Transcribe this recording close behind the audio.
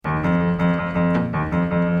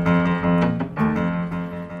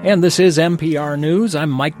And this is NPR News. I'm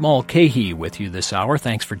Mike Mulcahy with you this hour.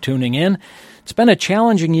 Thanks for tuning in. It's been a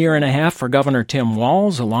challenging year and a half for Governor Tim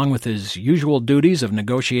Walz, along with his usual duties of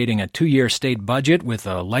negotiating a 2-year state budget with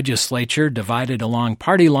a legislature divided along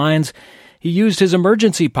party lines. He used his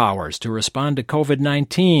emergency powers to respond to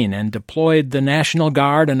COVID-19 and deployed the National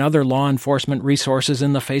Guard and other law enforcement resources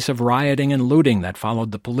in the face of rioting and looting that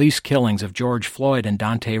followed the police killings of George Floyd and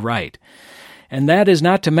Dante Wright. And that is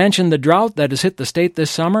not to mention the drought that has hit the state this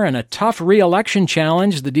summer and a tough re-election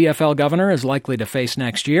challenge the DFL governor is likely to face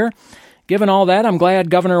next year. Given all that, I'm glad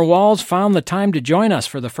Governor Walz found the time to join us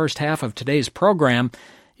for the first half of today's program.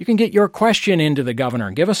 You can get your question into the governor.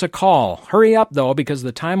 Give us a call. Hurry up, though, because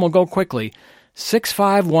the time will go quickly.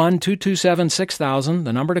 651-227-6000,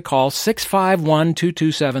 the number to call,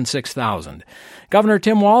 651-227-6000. Governor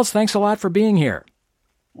Tim Walz, thanks a lot for being here.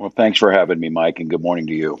 Well, thanks for having me, Mike, and good morning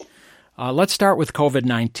to you. Let's start with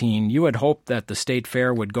COVID-19. You had hoped that the state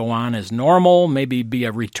fair would go on as normal, maybe be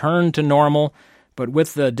a return to normal. But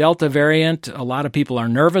with the Delta variant, a lot of people are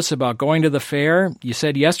nervous about going to the fair. You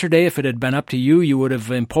said yesterday if it had been up to you, you would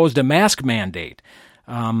have imposed a mask mandate.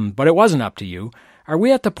 But it wasn't up to you. Are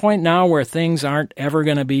we at the point now where things aren't ever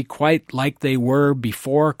going to be quite like they were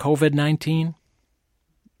before COVID-19?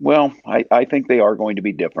 Well, I think they are going to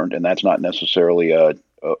be different, and that's not necessarily a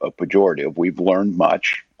pejorative. We've learned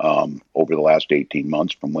much over the last 18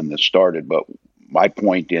 months from when this started. But my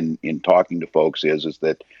point in talking to folks is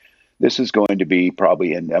that this is going to be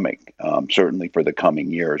probably endemic, certainly for the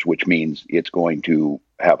coming years, which means it's going to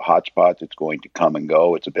have hotspots. It's going to come and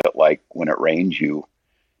go. It's a bit like when it rains, you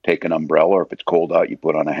take an umbrella, or if it's cold out, you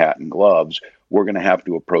put on a hat and gloves. We're going to have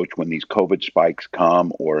to approach when these COVID spikes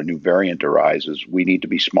come or a new variant arises. We need to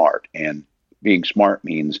be smart. And being smart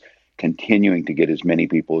means continuing to get as many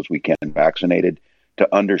people as we can vaccinated,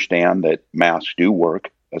 to understand that masks do work,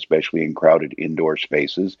 especially in crowded indoor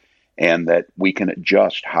spaces, and that we can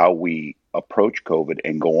adjust how we approach COVID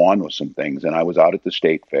and go on with some things. And I was out at the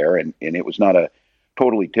state fair, and it was not a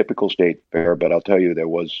totally typical state fair, but I'll tell you, there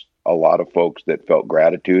was a lot of folks that felt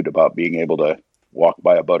gratitude about being able to walk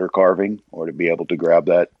by a butter carving or to be able to grab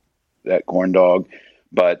that corn dog.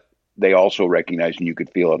 But they also recognized, and you could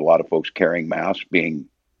feel it, a lot of folks carrying masks, being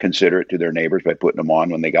considerate to their neighbors by putting them on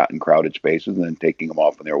when they got in crowded spaces and then taking them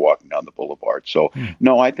off when they were walking down the boulevard. So,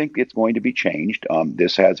 no, I think it's going to be changed.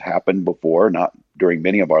 This has happened before, not during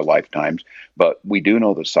many of our lifetimes, but we do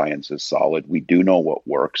know the science is solid. We do know what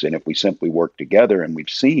works. And if we simply work together, and we've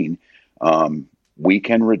seen, we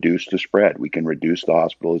can reduce the spread. We can reduce the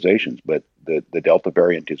hospitalizations. But the Delta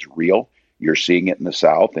variant is real. You're seeing it in the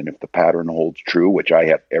South. And if the pattern holds true, which I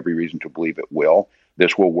have every reason to believe it will,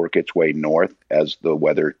 this will work its way north as the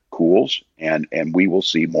weather cools, and we will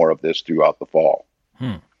see more of this throughout the fall.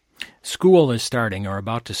 School is starting or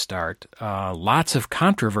about to start. Lots of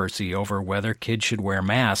controversy over whether kids should wear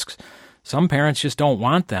masks. Some parents just don't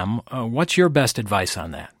want them. What's your best advice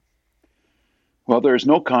on that? Well, there's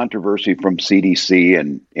no controversy from CDC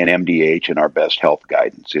and MDH in our best health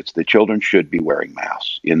guidance. It's the children should be wearing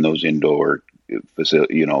masks in those indoor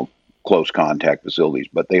close contact facilities,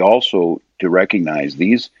 but they also to recognize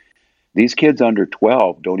these kids under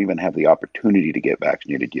 12 don't even have the opportunity to get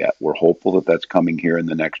vaccinated yet. We're hopeful that that's coming here in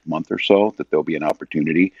the next month or so, that there'll be an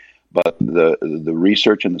opportunity. But the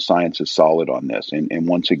research and the science is solid on this. And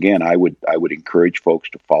once again, I would encourage folks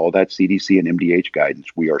to follow that CDC and MDH guidance.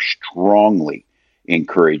 We are strongly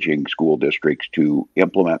encouraging school districts to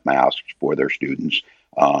implement masks for their students,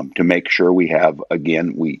 to make sure we have,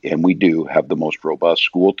 again, we do have the most robust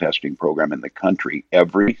school testing program in the country.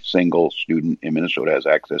 Every single student in Minnesota has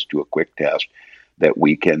access to a quick test that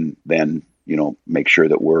we can then, make sure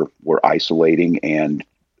that we're isolating and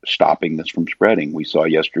stopping this from spreading. We saw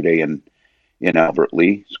yesterday in Albert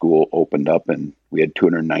Lea, school opened up and we had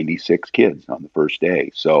 296 kids on the first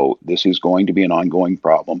day. So this is going to be an ongoing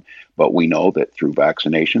problem, but we know that through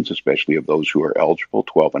vaccinations, especially of those who are eligible,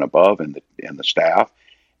 12 and above, and the staff,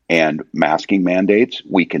 and masking mandates,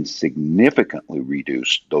 we can significantly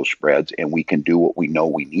reduce those spreads, and we can do what we know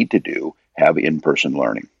we need to do, have in-person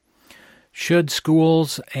learning. Should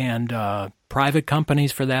schools and private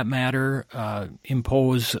companies, for that matter,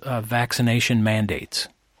 impose vaccination mandates?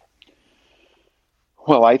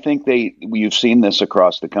 Well, I think you've seen this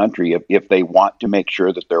across the country. If they want to make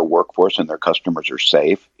sure that their workforce and their customers are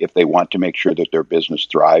safe, if they want to make sure that their business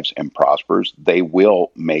thrives and prospers, they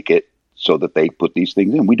will make it so that they put these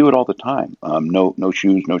things in. We do it all the time. No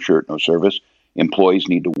shoes, no shirt, no service. Employees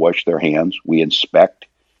need to wash their hands. We inspect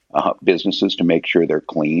businesses to make sure they're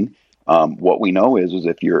clean. What we know is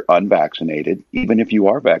if you're unvaccinated, even if you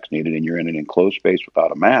are vaccinated and you're in an enclosed space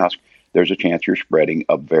without a mask, there's a chance you're spreading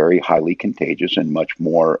a very highly contagious and much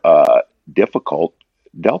more difficult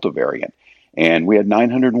Delta variant. And we had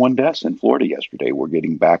 901 deaths in Florida yesterday. We're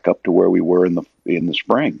getting back up to where we were in the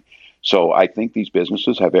spring. So I think these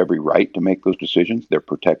businesses have every right to make those decisions. They're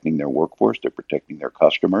protecting their workforce, they're protecting their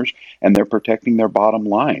customers, and they're protecting their bottom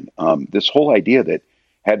line. This whole idea that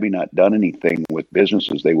had we not done anything with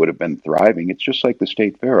businesses, they would have been thriving. It's just like the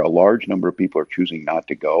state fair. A large number of people are choosing not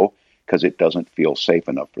to go because it doesn't feel safe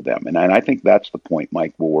enough for them. And I think that's the point,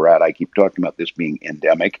 Mike, where we're at. I keep talking about this being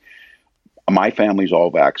endemic. My family's all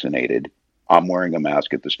vaccinated. I'm wearing a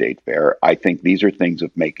mask at the state fair. I think these are things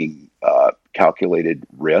of making calculated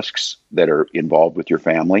risks that are involved with your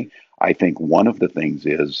family. I think one of the things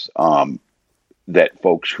is that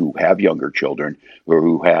folks who have younger children or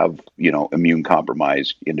who have, immune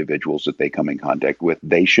compromised individuals that they come in contact with,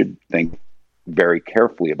 they should think very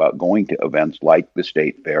carefully about going to events like the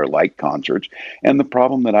state fair, like concerts. And the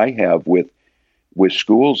problem that I have with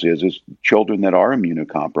schools is children that are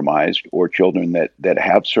immunocompromised or children that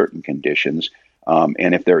have certain conditions.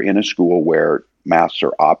 And if they're in a school where masks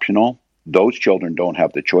are optional, those children don't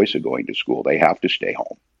have the choice of going to school. They have to stay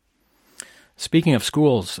home. Speaking of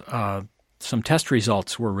schools, some test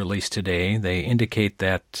results were released today. They indicate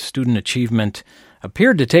that student achievement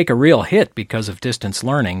appeared to take a real hit because of distance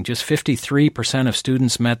learning. Just 53% of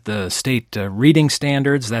students met the state reading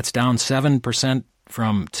standards. That's down 7%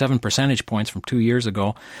 from 7 percentage points from 2 years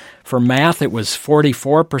ago. For math, it was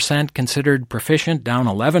 44% considered proficient, down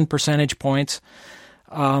 11 percentage points.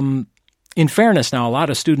 In fairness, now, a lot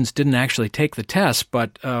of students didn't actually take the test,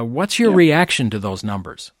 but what's your reaction to those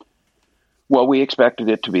numbers? Well, we expected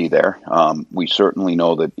it to be there. We certainly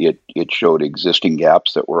know that it showed existing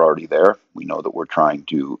gaps that were already there. We know that we're trying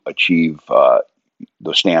to achieve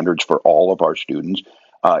the standards for all of our students.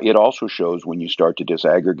 It also shows when you start to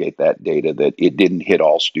disaggregate that data that it didn't hit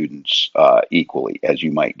all students equally, as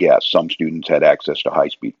you might guess. Some students had access to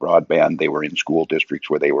high-speed broadband. They were in school districts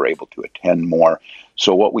where they were able to attend more.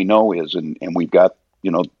 So what we know is, and we've got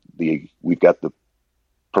we've got the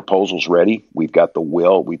proposals ready. We've got the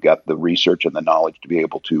will. We've got the research and the knowledge to be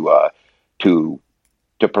able to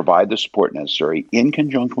provide the support necessary in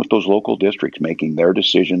conjunction with those local districts, making their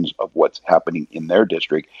decisions of what's happening in their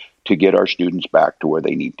district to get our students back to where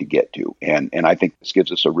they need to get to. And I think this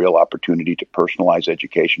gives us a real opportunity to personalize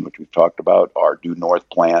education, which we've talked about. Our Due North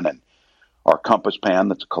plan and our Compass plan,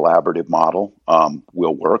 that's a collaborative model,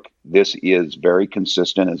 will work. This is very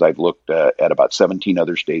consistent, as I've looked at about 17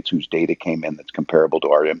 other states whose data came in that's comparable to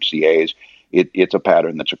our MCAs. It's a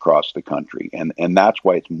pattern that's across the country. And that's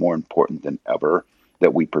why it's more important than ever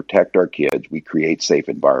that we protect our kids, we create safe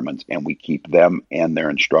environments, and we keep them and their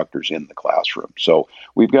instructors in the classroom. So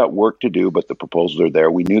we've got work to do, but the proposals are there.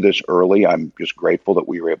 We knew this early. I'm just grateful that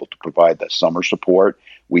we were able to provide the summer support.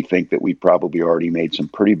 We think that we probably already made some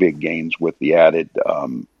pretty big gains with the added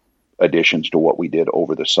additions to what we did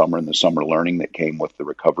over the summer and the summer learning that came with the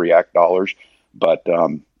Recovery Act dollars. But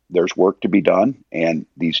there's work to be done, and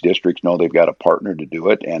these districts know they've got a partner to do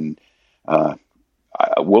it, and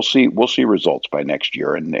we'll see results by next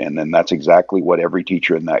year, and then that's exactly what every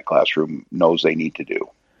teacher in that classroom knows they need to do.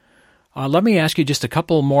 Let me ask you just a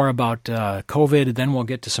couple more about COVID, and then we'll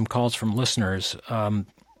get to some calls from listeners.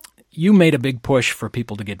 You made a big push for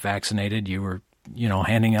people to get vaccinated. You were,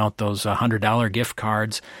 handing out those $100 gift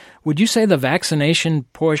cards. Would you say the vaccination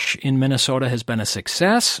push in Minnesota has been a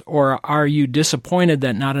success, or are you disappointed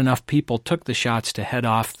that not enough people took the shots to head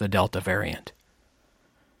off the Delta variant?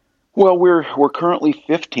 Well, we're currently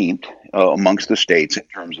 15th amongst the states in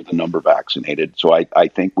terms of the number vaccinated. So I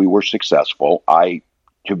think we were successful.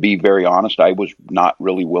 To be very honest, I was not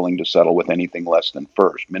really willing to settle with anything less than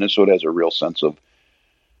first. Minnesota has a real sense of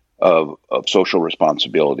social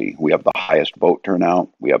responsibility. We have the highest vote turnout.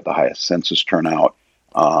 We have the highest census turnout.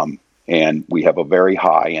 And we have a very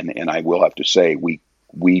high, and I will have to say,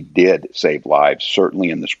 we did save lives, certainly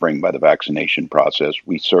in the spring by the vaccination process.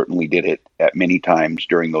 We certainly did it at many times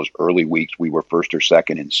during those early weeks. We were first or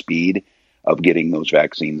second in speed of getting those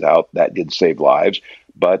vaccines out. That did save lives,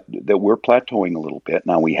 but that we're plateauing a little bit.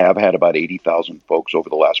 Now, we have had about 80,000 folks over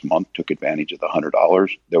the last month took advantage of the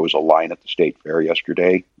 $100. There was a line at the state fair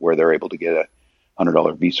yesterday where they're able to get a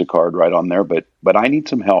 $100 Visa card right on there. But I need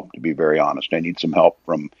some help, to be very honest. I need some help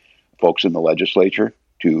from folks in the legislature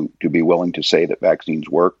to be willing to say that vaccines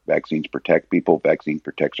work, vaccines protect people, vaccine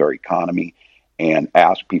protects our economy, and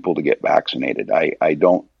ask people to get vaccinated. I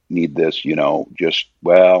don't need this,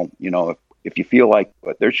 if you feel like,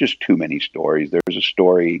 but there's just too many stories. There's a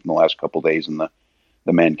story in the last couple of days in the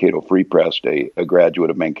Mankato Free Press, a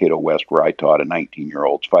graduate of Mankato West where I taught, a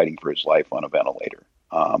 19-year-old fighting for his life on a ventilator.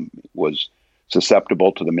 Was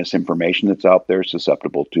susceptible to the misinformation that's out there,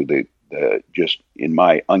 susceptible to the just, in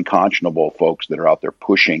my unconscionable folks that are out there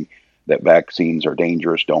pushing that vaccines are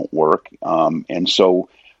dangerous, don't work. And so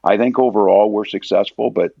I think overall we're successful,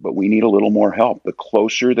 but we need a little more help. The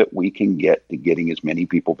closer that we can get to getting as many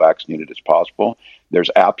people vaccinated as possible, there's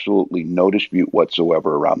absolutely no dispute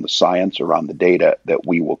whatsoever around the science, around the data, that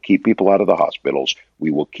we will keep people out of the hospitals,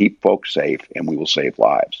 we will keep folks safe, and we will save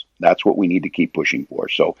lives. That's what we need to keep pushing for.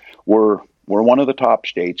 So we're one of the top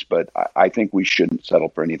states, but I think we shouldn't settle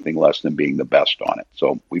for anything less than being the best on it.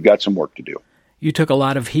 So we've got some work to do. You took a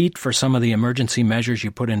lot of heat for some of the emergency measures you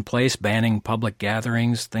put in place, banning public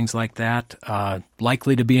gatherings, things like that.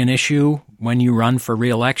 Likely to be an issue when you run for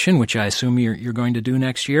re-election, which I assume you're going to do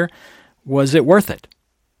next year. Was it worth it?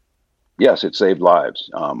 Yes, it saved lives.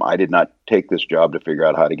 I did not take this job to figure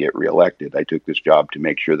out how to get reelected. I took this job to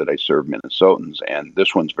make sure that I served Minnesotans, and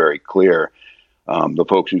this one's very clear. The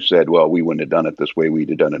folks who said, well, we wouldn't have done it this way, we'd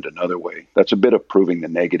have done it another way. That's a bit of proving the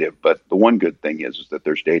negative. But the one good thing is that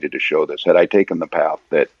there's data to show this. Had I taken the path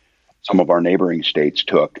that some of our neighboring states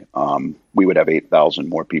took, we would have 8,000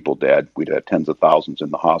 more people dead. We'd have tens of thousands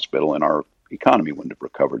in the hospital, and our economy wouldn't have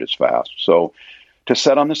recovered as fast. So to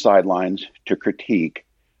sit on the sidelines, to critique,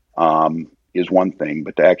 is one thing,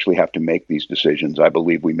 but to actually have to make these decisions, I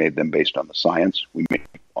believe we made them based on the science. We made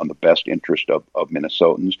them on the best interest of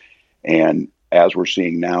Minnesotans. And as we're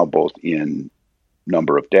seeing now, both in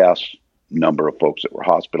number of deaths, number of folks that were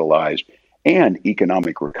hospitalized, and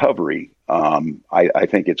economic recovery, I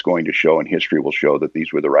think it's going to show, and history will show, that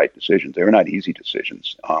these were the right decisions. They were not easy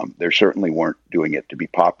decisions. They certainly weren't doing it to be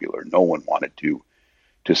popular. No one wanted to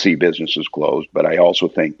see businesses closed, but I also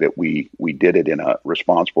think that we did it in a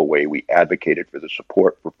responsible way. We advocated for the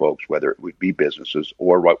support for folks, whether it would be businesses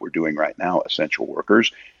or what we're doing right now, essential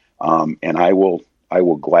workers. And I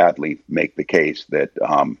will gladly make the case that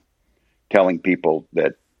telling people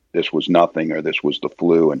that this was nothing or this was the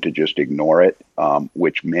flu and to just ignore it,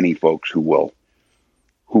 which many folks who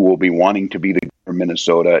will be wanting to be the governor of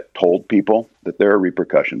Minnesota told people, that there are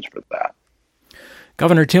repercussions for that.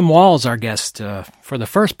 Governor Tim Walz, our guest for the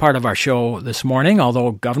first part of our show this morning.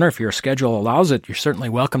 Although, Governor, if your schedule allows it, you're certainly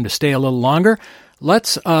welcome to stay a little longer.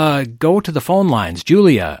 Let's go to the phone lines.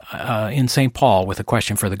 Julia in St. Paul with a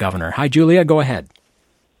question for the governor. Hi, Julia. Go ahead.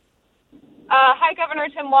 Hi, Governor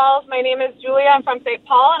Tim Walz. My name is Julia. I'm from St.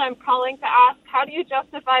 Paul, and I'm calling to ask, how do you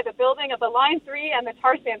justify the building of the Line 3 and the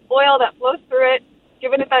tar sands oil that flows through it,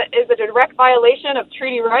 given that is a direct violation of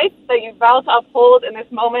treaty rights that you vow to uphold in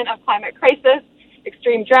this moment of climate crisis,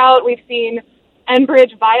 extreme drought? We've seen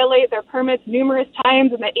Enbridge violate their permits numerous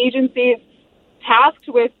times, and the agencies tasked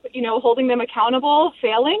with, holding them accountable,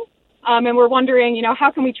 failing. And we're wondering,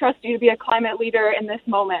 how can we trust you to be a climate leader in this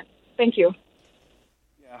moment? Thank you.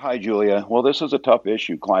 Hi, Julia. Well, this is a tough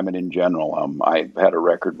issue, climate in general. I've had a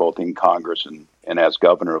record both in Congress and as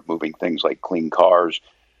governor of moving things like clean cars,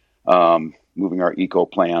 moving our eco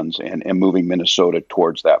plans, and moving Minnesota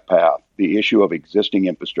towards that path. The issue of existing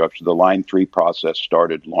infrastructure, the Line 3 process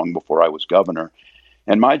started long before I was governor.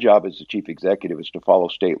 And my job as the chief executive is to follow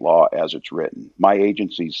state law as it's written. My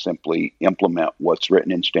agencies simply implement what's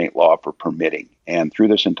written in state law for permitting. And through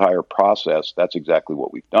this entire process, that's exactly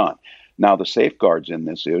what we've done. Now, the safeguards in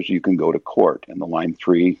this is you can go to court, and the Line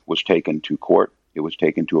 3 was taken to court. It was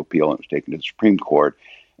taken to appeal, and it was taken to the Supreme Court.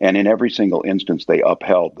 And in every single instance, they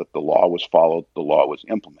upheld that the law was followed, the law was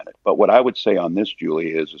implemented. But what I would say on this,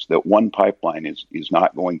 Julie, is that one pipeline is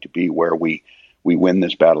not going to be where we win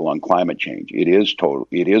this battle on climate change. It is total.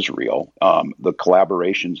 It is real. The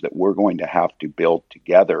collaborations that we're going to have to build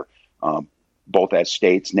together, both as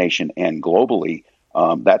states, nation, and globally,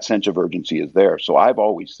 that sense of urgency is there. So I've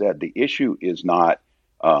always said the issue is not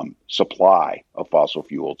supply of fossil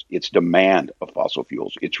fuels. It's demand of fossil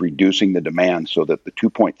fuels. It's reducing the demand so that the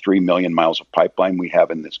 2.3 million miles of pipeline we have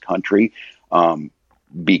in this country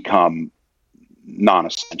become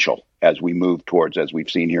non-essential as we move towards, as we've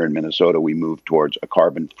seen here in Minnesota, we move towards a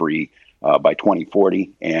carbon-free by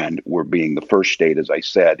 2040. And we're being the first state, as I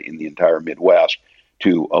said, in the entire Midwest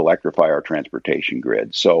to electrify our transportation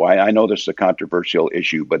grid. So I know this is a controversial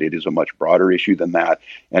issue, but it is a much broader issue than that.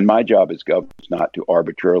 And my job as governor is not to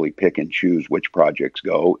arbitrarily pick and choose which projects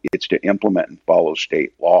go. It's to implement and follow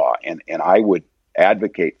state law. And I would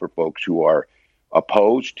advocate for folks who are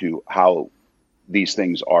opposed to how these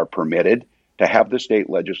things are permitted to have the state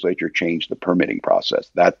legislature change the permitting process.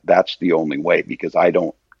 That's the only way, because I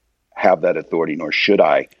don't have that authority, nor should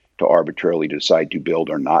I, to arbitrarily decide to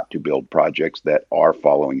build or not to build projects that are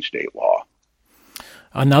following state law.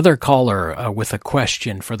 Another caller with a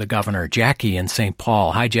question for the governor, Jackie in St.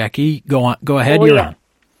 Paul. Hi, Jackie. Go ahead. You're on.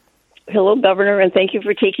 Hello, Governor, and thank you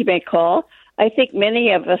for taking my call. I think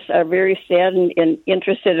many of us are very sad and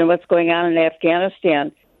interested in what's going on in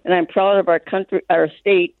Afghanistan, and I'm proud of our country, our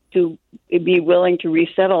state, to be willing to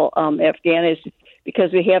resettle Afghanis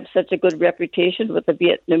because we have such a good reputation with the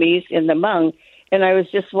Vietnamese and the Hmong. And I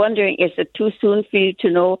was just wondering, is it too soon for you to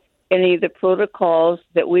know any of the protocols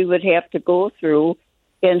that we would have to go through,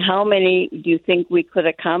 and how many do you think we could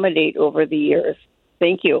accommodate over the years?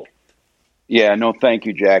 Thank you. Yeah, no, thank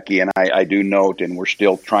you, Jackie. And I do note, and we're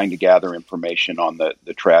still trying to gather information on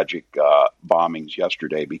the tragic bombings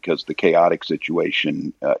yesterday because the chaotic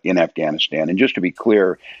situation in Afghanistan. And just to be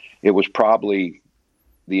clear, it was probably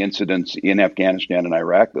the incidents in Afghanistan and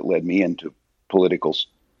Iraq that led me into political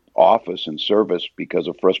office and service because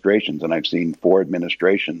of frustrations. And I've seen 4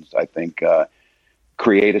 administrations, I think,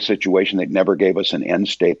 create a situation that never gave us an end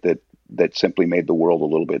state that simply made the world a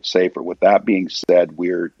little bit safer. With that being said,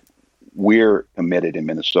 we're committed in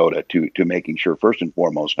Minnesota to making sure, first and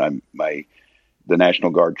foremost, the National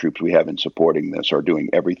Guard troops we have in supporting this are doing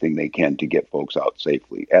everything they can to get folks out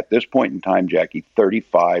safely. At this point in time, Jackie,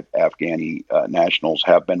 35 Afghani nationals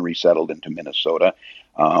have been resettled into Minnesota.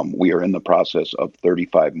 We are in the process of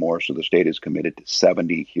 35 more, so the state is committed to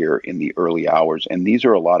 70 here in the early hours. And these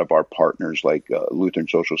are a lot of our partners like Lutheran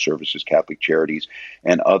Social Services, Catholic Charities,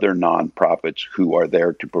 and other nonprofits who are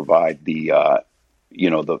there to provide the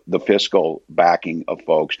fiscal backing of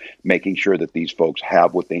folks, making sure that these folks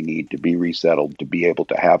have what they need to be resettled, to be able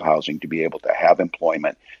to have housing, to be able to have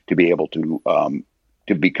employment, to be able to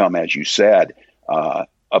become, as you said,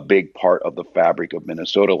 a big part of the fabric of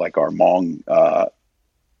Minnesota, like our Hmong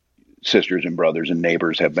sisters and brothers and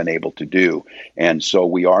neighbors have been able to do. And so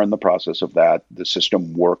we are in the process of that. The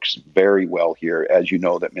system works very well here. As you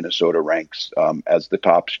know, that Minnesota ranks as the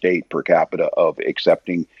top state per capita of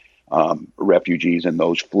accepting refugees and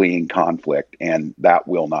those fleeing conflict, and that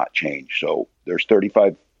will not change. So there's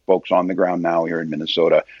 35 folks on the ground now here in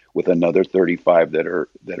Minnesota, with another 35 that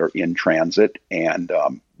are in transit, and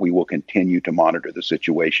we will continue to monitor the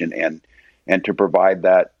situation and to provide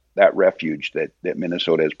that refuge that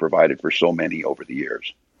Minnesota has provided for so many over the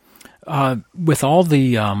years. With all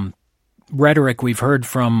the rhetoric we've heard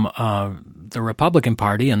from the Republican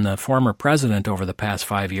Party and the former president over the past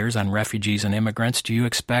 5 years on refugees and immigrants, do you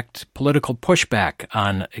expect political pushback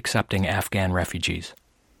on accepting Afghan refugees?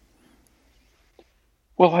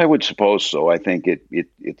 Well, I would suppose so. I think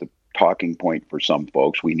it's a talking point for some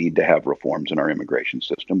folks. We need to have reforms in our immigration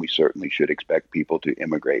system. We certainly should expect people to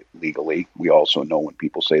immigrate legally. We also know when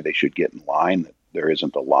people say they should get in line, that there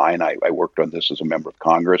isn't a line. I worked on this as a member of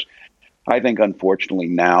Congress. I think, unfortunately,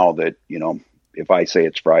 now that, if I say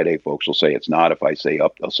it's Friday, folks will say it's not. If I say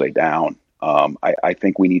up, they'll say down. I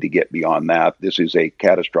think we need to get beyond that. This is a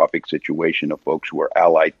catastrophic situation of folks who are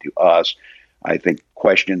allied to us. I think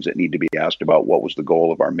questions that need to be asked about what was the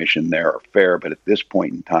goal of our mission there are fair. But at this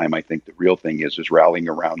point in time, I think the real thing is rallying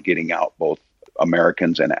around getting out both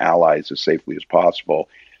Americans and allies as safely as possible.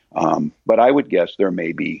 But I would guess there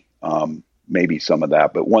may be some of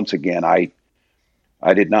that. But once again, I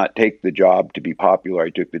did not take the job to be popular. I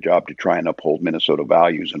took the job to try and uphold Minnesota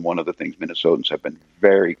values. And one of the things Minnesotans have been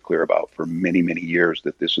very clear about for many, many years,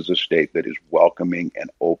 that this is a state that is welcoming and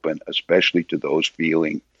open, especially to those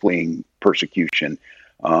fleeing persecution,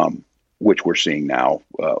 which we're seeing now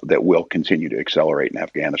that will continue to accelerate in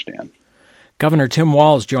Afghanistan. Governor Tim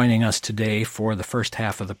Walz joining us today for the first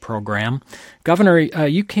half of the program. Governor,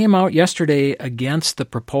 you came out yesterday against the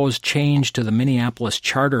proposed change to the Minneapolis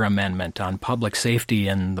Charter Amendment on public safety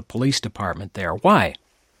and the police department there. Why?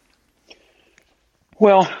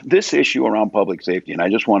 Well, this issue around public safety, and I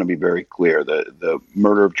just want to be very clear, the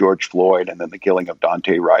murder of George Floyd and then the killing of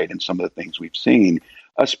Daunte Wright and some of the things we've seen,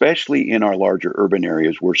 especially in our larger urban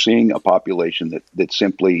areas, we're seeing a population that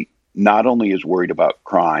simply not only is worried about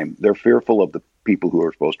crime, they're fearful of the people who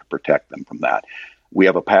are supposed to protect them from that. We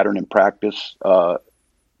have a pattern and practice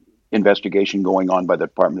investigation going on by the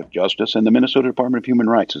Department of Justice, and the Minnesota Department of Human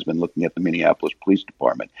Rights has been looking at the Minneapolis Police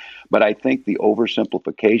Department. But I think the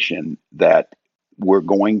oversimplification that we're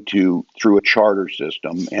going to, through a charter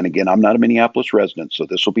system, and again, I'm not a Minneapolis resident, so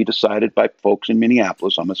this will be decided by folks in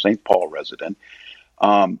Minneapolis. I'm a St. Paul resident.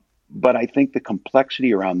 But I think the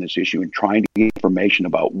complexity around this issue and trying to get information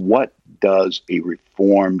about what does a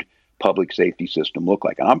reformed public safety system look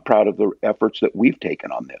like. And I'm proud of the efforts that we've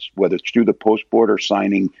taken on this, whether it's through the post-border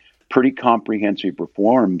signing pretty comprehensive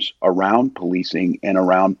reforms around policing and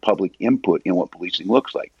around public input in what policing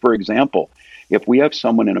looks like. For example, if we have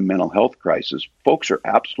someone in a mental health crisis, folks are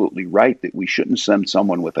absolutely right that we shouldn't send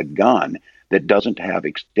someone with a gun that doesn't have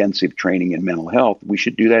extensive training in mental health. We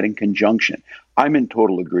should do that in conjunction. I'm in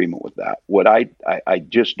total agreement with that. What I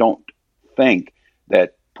just don't think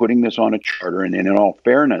that putting this on a charter, and in all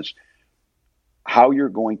fairness, how you're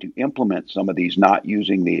going to implement some of these, not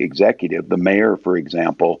using the executive, the mayor, for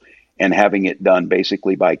example, and having it done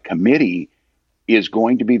basically by committee is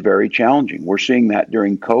going to be very challenging. We're seeing that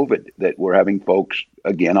during COVID, that we're having folks,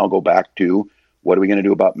 again, I'll go back to, what are we going to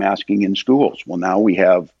do about masking in schools? Well, now we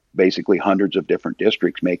have basically hundreds of different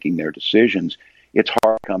districts making their decisions. It's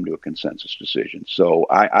hard to come to a consensus decision. So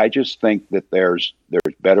I just think that there's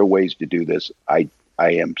better ways to do this. I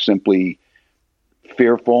am simply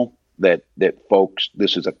fearful that folks,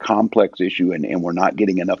 this is a complex issue, and we're not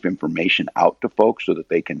getting enough information out to folks so that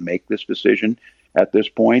they can make this decision at this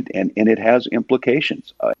point, and it has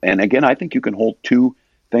implications. And again, I think you can hold two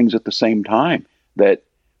things at the same time, that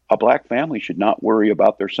a black family should not worry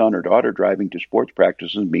about their son or daughter driving to sports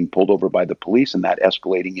practices and being pulled over by the police and that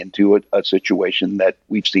escalating into a situation that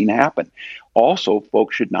we've seen happen. Also,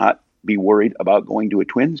 folks should not be worried about going to a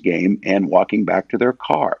Twins game and walking back to their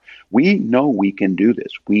car. We know we can do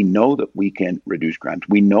this. We know that we can reduce crimes.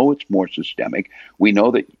 We know it's more systemic. We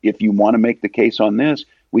know that if you want to make the case on this,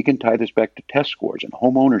 we can tie this back to test scores and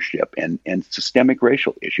home ownership and systemic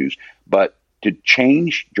racial issues. But to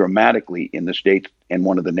change dramatically in the states and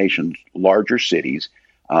one of the nation's larger cities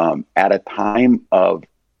at a time of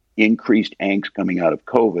increased angst coming out of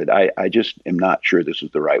COVID, I just am not sure this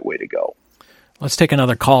is the right way to go. Let's take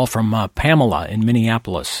another call from Pamela in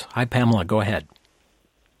Minneapolis. Hi, Pamela. Go ahead.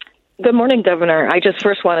 Good morning, Governor. I just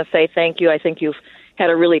first want to say thank you. I think you've had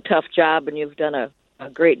a really tough job, and you've done a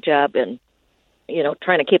great job in,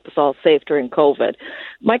 trying to keep us all safe during COVID.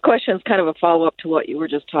 My question is kind of a follow-up to what you were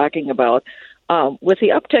just talking about. With the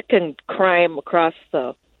uptick in crime across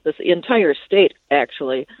this entire state,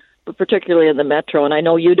 actually, but particularly in the metro, and I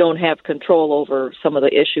know you don't have control over some of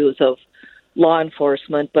the issues of law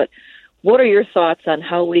enforcement, but what are your thoughts on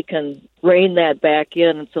how we can rein that back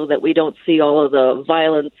in so that we don't see all of the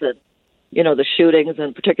violence and, the shootings,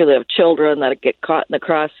 and particularly of children that get caught in the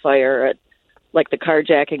crossfire, like the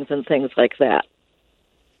carjackings and things like that?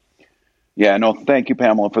 Yeah, no, thank you,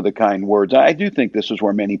 Pamela, for the kind words. I do think this is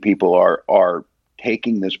where many people are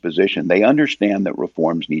taking this position. They understand that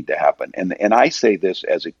reforms need to happen. And I say this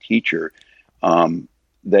as a teacher,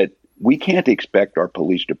 that we can't expect our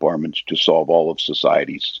police departments to solve all of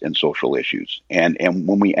society's and social issues. And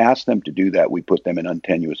when we ask them to do that, we put them in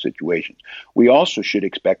untenuous situations. We also should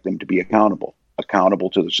expect them to be accountable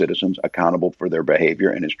to the citizens, accountable for their behavior,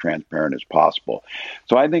 and as transparent as possible.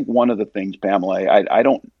 So I think one of the things, Pamela,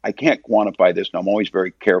 I can't quantify this, and I'm always very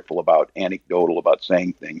careful about anecdotal about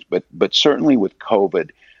saying things, but certainly with COVID,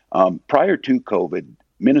 prior to COVID,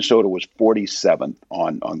 Minnesota was 47th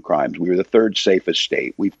on crimes. We were the third safest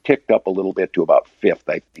state. We've ticked up a little bit to about fifth,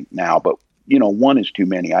 I think, now. But, one is too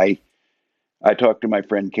many. I talked to my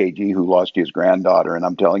friend KG, who lost his granddaughter, and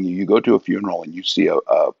I'm telling you, you go to a funeral and you see a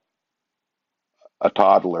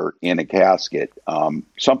toddler in a casket,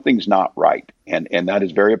 something's not right. And that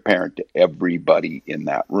is very apparent to everybody in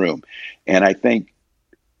that room. And I think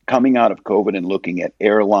coming out of COVID and looking at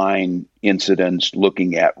airline incidents,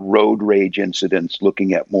 looking at road rage incidents,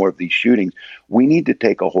 looking at more of these shootings, we need to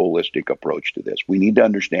take a holistic approach to this. We need to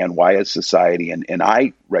understand why as society, and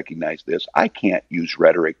I recognize this, I can't use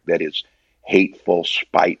rhetoric that is hateful,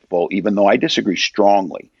 spiteful, even though I disagree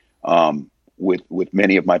strongly with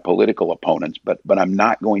many of my political opponents, but I'm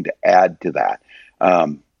not going to add to that.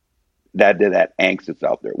 That angst that's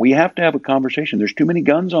out there. We have to have a conversation. There's too many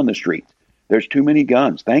guns on the streets. There's too many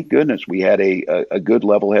guns. Thank goodness we had a good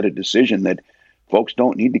level-headed decision that folks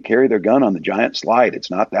don't need to carry their gun on the giant slide.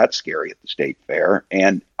 It's not that scary at the state fair.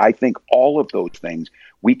 And I think all of those things,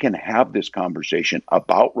 we can have this conversation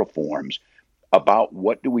about reforms, about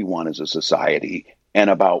what do we want as a society, and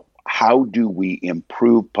about how do we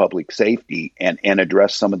improve public safety and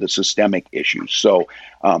address some of the systemic issues. So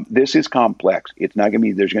this is complex. It's not going to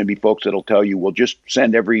be, there's going to be folks that'll tell you, well, just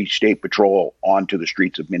send every state patrol onto the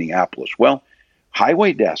streets of Minneapolis. Well,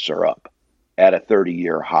 highway deaths are up at a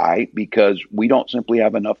 30-year high because we don't simply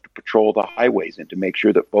have enough to patrol the highways and to make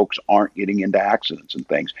sure that folks aren't getting into accidents and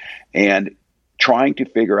things. And trying to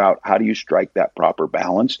figure out how do you strike that proper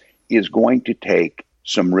balance is going to take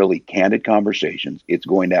some really candid conversations. It's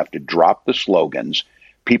going to have to drop the slogans.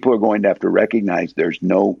 People are going to have to recognize there's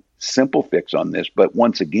no simple fix on this. But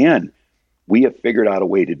once again, we have figured out a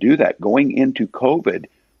way to do that. Going into COVID,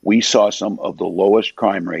 we saw some of the lowest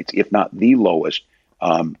crime rates, if not the lowest,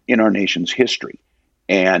 in our nation's history.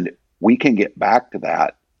 And we can get back to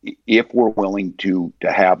that if we're willing to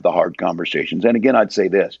have the hard conversations. And again, I'd say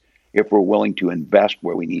this, if we're willing to invest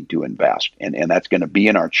where we need to invest, and that's going to be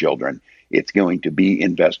in our children. It's going to be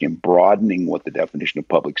invest in broadening what the definition of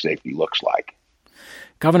public safety looks like.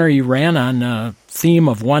 Governor, you ran on a theme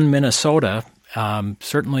of One Minnesota.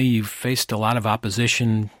 Certainly you've faced a lot of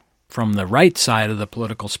opposition from the right side of the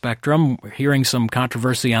political spectrum. We're hearing some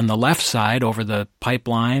controversy on the left side over the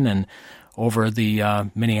pipeline and over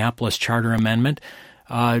the Minneapolis Charter Amendment.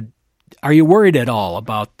 Are you worried at all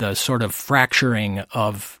about the sort of fracturing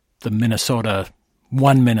of the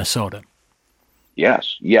One Minnesota?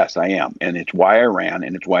 Yes, I am. And it's why I ran,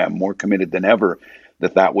 and it's why I'm more committed than ever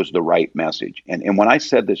that was the right message. And when I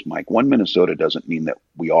said this, Mike, One Minnesota doesn't mean that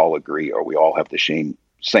we all agree or we all have the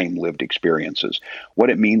same lived experiences. What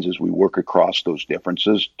it means is we work across those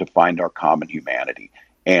differences to find our common humanity.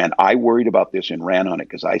 And I worried about this and ran on it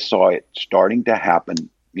because I saw it starting to happen,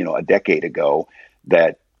 a decade ago,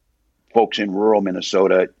 that folks in rural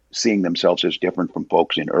Minnesota seeing themselves as different from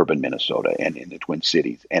folks in urban Minnesota and in the Twin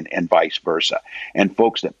Cities and vice versa. And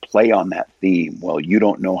folks that play on that theme, well, you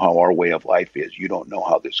don't know how our way of life is. You don't know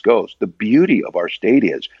how this goes. The beauty of our state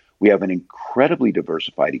is we have an incredibly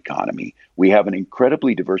diversified economy. We have an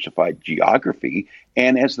incredibly diversified geography.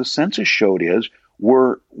 And as the census showed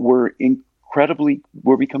we're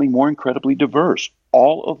becoming more incredibly diverse.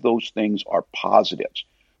 All of those things are positives.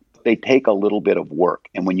 They take a little bit of work.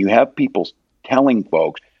 And when you have people telling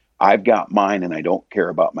folks, I've got mine and I don't care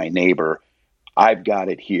about my neighbor, I've got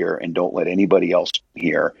it here and don't let anybody else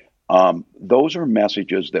here, those are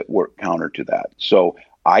messages that work counter to that. So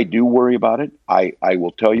I do worry about it. I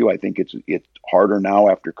will tell you, I think it's harder now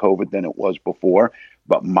after COVID than it was before.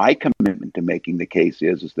 But my commitment to making the case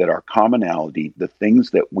is that our commonality, the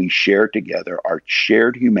things that we share together, our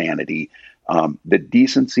shared humanity, the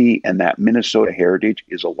decency and that Minnesota heritage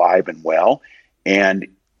is alive and well. And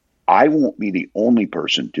I won't be the only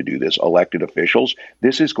person to do this, elected officials.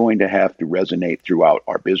 This is going to have to resonate throughout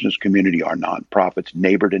our business community, our nonprofits,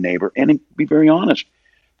 neighbor to neighbor, and be very honest,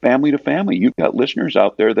 family to family. You've got listeners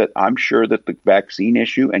out there that I'm sure that the vaccine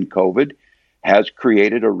issue and COVID has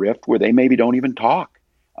created a rift where they maybe don't even talk.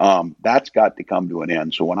 That's got to come to an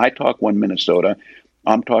end. So when I talk One Minnesota,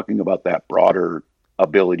 I'm talking about that broader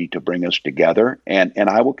ability to bring us together. And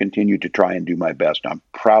I will continue to try and do my best. I'm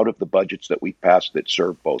proud of the budgets that we've passed that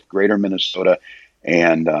serve both greater Minnesota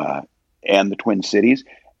and the Twin Cities.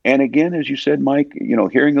 And again, as you said, Mike,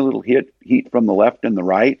 hearing a little heat from the left and the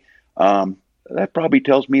right, that probably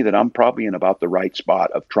tells me that I'm probably in about the right spot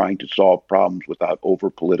of trying to solve problems without over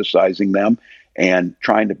politicizing them and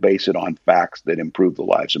trying to base it on facts that improve the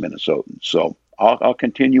lives of Minnesotans. So I'll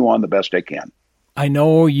continue on the best I can. I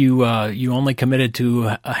know you only committed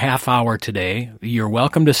to a half hour today. You're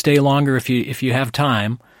welcome to stay longer if you have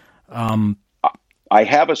time. I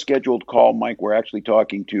have a scheduled call, Mike. We're actually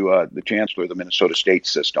talking to the chancellor of the Minnesota State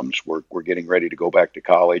Systems. We're getting ready to go back to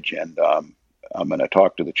college, and I'm going to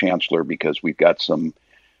talk to the chancellor because we've got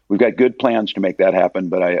good plans to make that happen.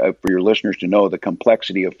 But for your listeners to know, the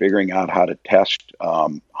complexity of figuring out how to test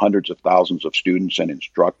hundreds of thousands of students and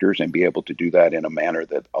instructors and be able to do that in a manner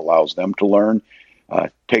that allows them to learn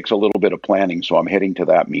takes a little bit of planning. So I'm heading to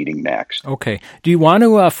that meeting next. Okay. Do you want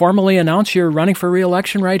to formally announce you're running for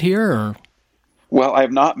re-election right here? Or? Well, I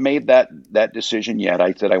have not made that decision yet.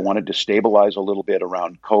 I said I wanted to stabilize a little bit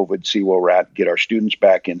around COVID, see where we're at, get our students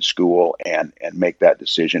back in school, and make that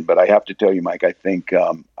decision. But I have to tell you, Mike, I think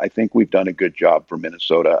we've done a good job for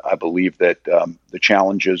Minnesota. I believe that the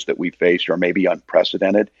challenges that we faced are maybe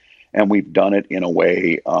unprecedented, and we've done it in a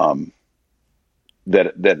way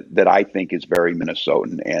that I think is very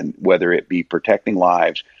Minnesotan. And whether it be protecting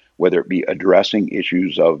lives, whether it be addressing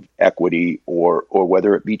issues of equity, or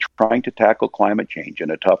whether it be trying to tackle climate change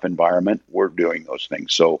in a tough environment, we're doing those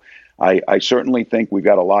things. So I certainly think we've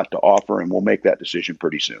got a lot to offer, and we'll make that decision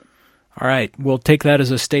pretty soon. All right. We'll take that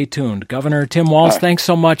as a stay tuned. Governor Tim Walz, thanks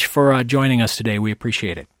so much for joining us today. We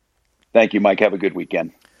appreciate it. Thank you, Mike. Have a good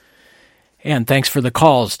weekend. And thanks for the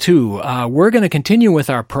calls, too. We're going to continue with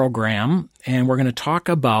our program, and we're going to talk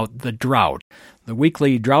about the drought. The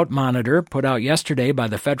weekly drought monitor put out yesterday by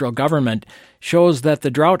the federal government shows that the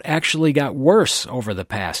drought actually got worse over the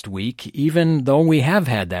past week, even though we have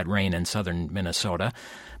had that rain in southern Minnesota.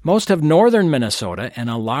 Most of northern Minnesota and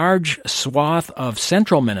a large swath of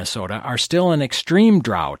central Minnesota are still in extreme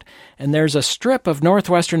drought, and there's a strip of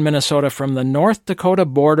northwestern Minnesota from the North Dakota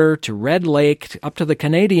border to Red Lake up to the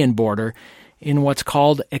Canadian border in what's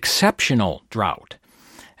called exceptional drought.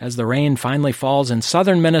 As the rain finally falls in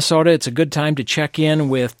southern Minnesota, it's a good time to check in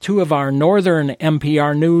with two of our northern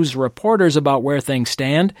MPR News reporters about where things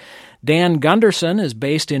stand. Dan Gunderson is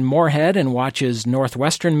based in Moorhead and watches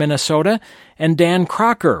northwestern Minnesota, and Dan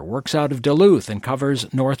Crocker works out of Duluth and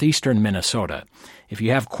covers northeastern Minnesota. If you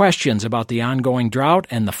have questions about the ongoing drought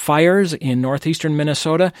and the fires in northeastern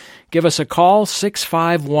Minnesota, give us a call,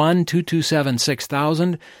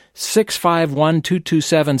 651-227-6000,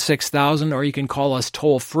 651-227-6000, or you can call us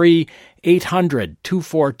toll-free,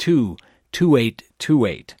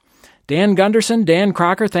 800-242-2828. Dan Gunderson, Dan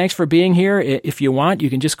Crocker, thanks for being here. If you want, you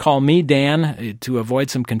can just call me Dan to avoid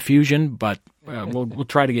some confusion, but we'll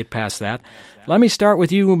try to get past that. Let me start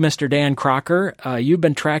with you, Mr. Dan Crocker. You've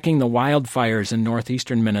been tracking the wildfires in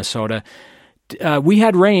northeastern Minnesota. We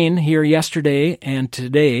had rain here yesterday and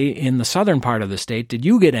today in the southern part of the state. Did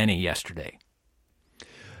you get any yesterday?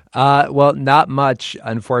 Well, not much,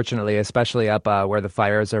 unfortunately, especially up where the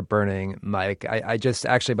fires are burning, Mike. I just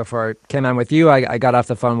actually, before I came on with you, I got off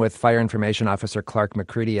the phone with Fire Information Officer Clark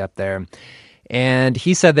McCready up there. And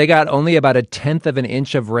he said they got only about 1/10 of an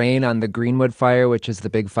inch of rain on the Greenwood fire, which is the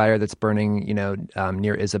big fire that's burning,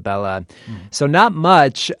 near Isabella. So not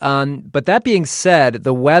much. But that being said,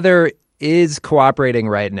 the weather is cooperating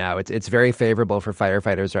right now. It's very favorable for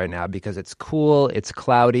firefighters right now because it's cool, it's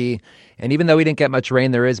cloudy, and even though we didn't get much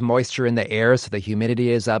rain, there is moisture in the air, so the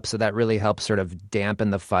humidity is up, so that really helps sort of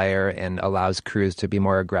dampen the fire and allows crews to be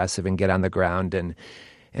more aggressive and get on the ground and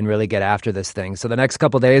really get after this thing. So the next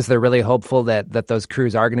couple of days, they're really hopeful that those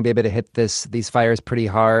crews are going to be able to hit these fires pretty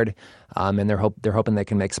hard, and they're hoping they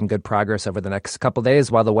can make some good progress over the next couple of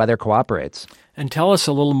days while the weather cooperates. And tell us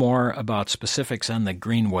a little more about specifics on the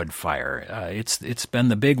Greenwood fire. It's been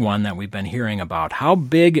the big one that we've been hearing about. How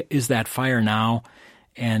big is that fire now,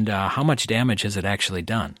 and how much damage has it actually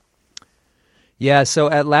done? Yeah, so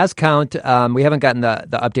at last count, we haven't gotten the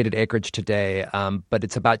updated acreage today, but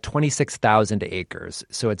it's about 26,000 acres,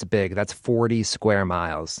 so it's big. That's 40 square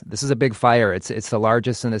miles. This is a big fire. It's the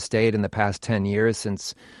largest in the state in the past 10 years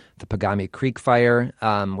since the Pagami Creek fire,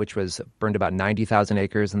 which burned about 90,000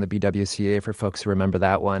 acres in the BWCA, for folks who remember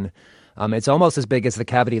that one. It's almost as big as the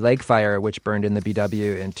Cavity Lake fire, which burned in the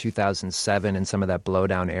BW in 2007 in some of that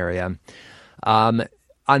blowdown area.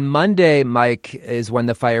 On Monday, Mike, is when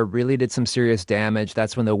the fire really did some serious damage.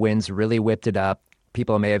 That's when the winds really whipped it up.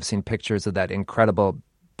 People may have seen pictures of that incredible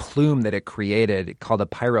plume that it created called a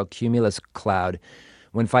pyrocumulus cloud.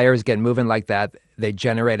 When fires get moving like that, they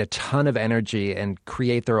generate a ton of energy and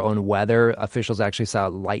create their own weather. Officials actually saw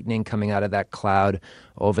lightning coming out of that cloud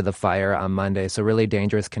over the fire on Monday, so really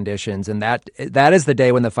dangerous conditions. And that is the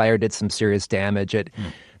day when the fire did some serious damage.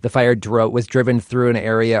 The fire was driven through an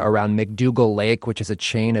area around McDougal Lake, which is a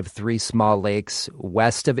chain of 3 small lakes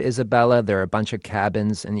west of Isabella. There are a bunch of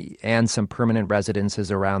cabins and some permanent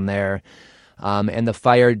residences around there. And the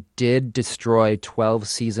fire did destroy 12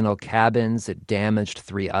 seasonal cabins. It damaged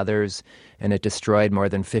 3 others, and it destroyed more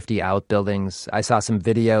than 50 outbuildings. I saw some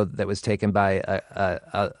video that was taken by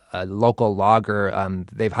a local logger.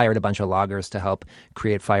 They've hired a bunch of loggers to help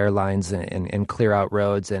create fire lines and clear out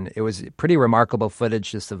roads, and it was pretty remarkable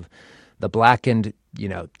footage just of the blackened,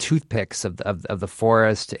 toothpicks of the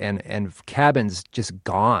forest and cabins just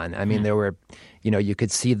gone. I mean, there were, you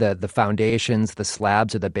could see the foundations, the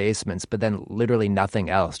slabs of the basements, but then literally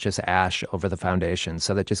nothing else, just ash over the foundations.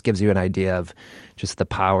 So that just gives you an idea of just the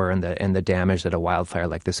power and the damage that a wildfire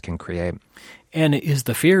like this can create. And is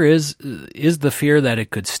the fear that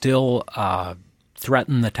it could still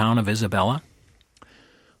threaten the town of Isabella?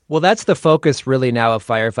 Well, that's the focus really now of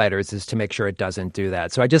firefighters, is to make sure it doesn't do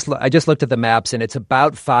that. So I just looked at the maps, and it's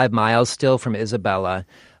about 5 miles still from Isabella.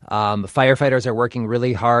 Firefighters are working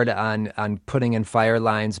really hard on putting in fire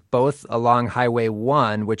lines both along Highway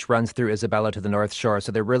 1, which runs through Isabella to the North Shore.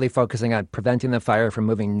 So they're really focusing on preventing the fire from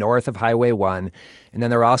moving north of Highway 1. And then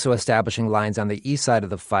they're also establishing lines on the east side of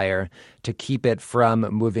the fire to keep it from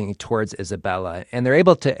moving towards Isabella. And they're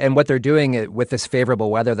able to, and what they're doing with this favorable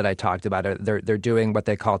weather that I talked about, they're doing what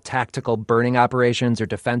they call tactical burning operations or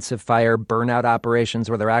defensive fire burnout operations,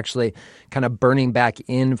 where they're actually kind of burning back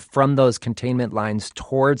in from those containment lines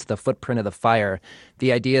towards the footprint of the fire.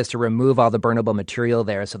 The idea is to remove all the burnable material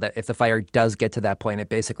there so that if the fire does get to that point, it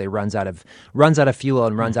basically runs out of fuel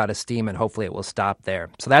and runs out of steam, and hopefully it will stop there.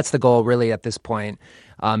 So that's the goal really at this point,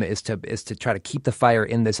 is to try to keep the fire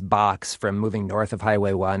in this box from moving north of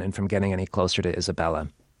Highway 1 and from getting any closer to Isabella.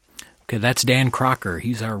 Okay, that's Dan Crocker.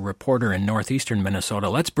 He's our reporter in northeastern Minnesota.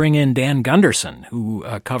 Let's bring in Dan Gunderson, who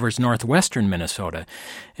covers northwestern Minnesota.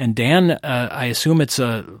 And Dan, I assume it's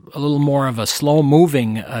a little more of a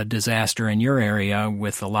slow-moving disaster in your area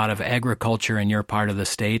with a lot of agriculture in your part of the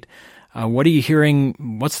state. What are you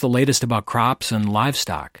hearing? What's the latest about crops and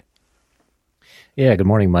livestock? Yeah, good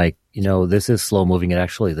morning, Mike. This is slow moving.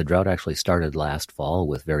 The drought actually started last fall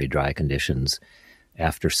with very dry conditions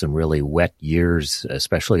after some really wet years,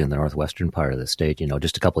 especially in the northwestern part of the state.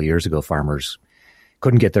 Just a couple of years ago, farmers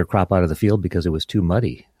couldn't get their crop out of the field because it was too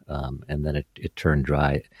muddy, and then it turned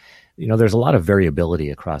dry. There's a lot of variability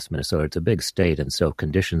across Minnesota. It's a big state, and so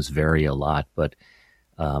conditions vary a lot. But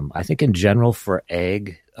I think in general for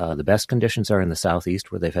ag, the best conditions are in the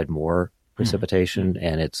southeast where they've had more precipitation,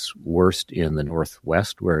 and it's worst in the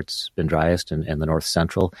northwest where it's been driest, and the north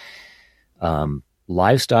central.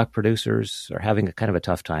 Livestock producers are having a kind of a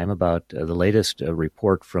tough time about the latest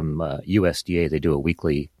report from USDA. They do a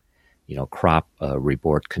weekly, crop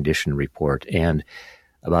report, condition report, and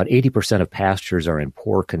about 80% of pastures are in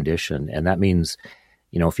poor condition. And that means,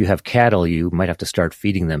 if you have cattle, you might have to start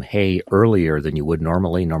feeding them hay earlier than you would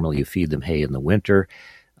normally. Normally you feed them hay in the winter.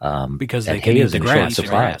 Because they can eat the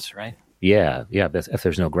grass, right? Yeah. But if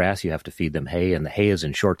there's no grass, you have to feed them hay, and the hay is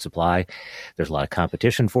in short supply. There's a lot of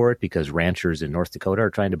competition for it because ranchers in North Dakota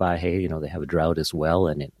are trying to buy hay. They have a drought as well,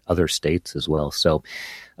 and in other states as well. So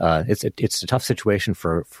it's a tough situation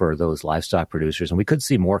for those livestock producers, and we could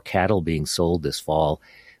see more cattle being sold this fall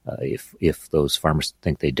if those farmers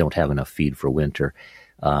think they don't have enough feed for winter.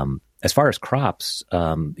 As far as crops,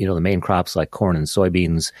 the main crops like corn and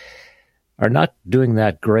soybeans are not doing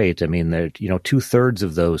that great. I mean, 2/3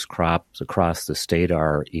 of those crops across the state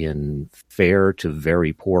are in fair to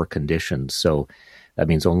very poor conditions. So that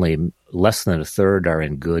means only less than a third are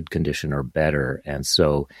in good condition or better. And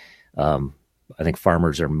so I think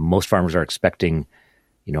most farmers are expecting,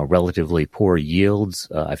 relatively poor yields.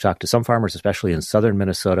 I've talked to some farmers, especially in southern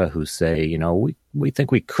Minnesota, who say, we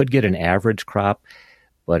think we could get an average crop,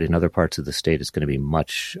 but in other parts of the state, it's going to be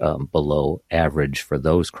much below average for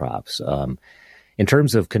those crops. In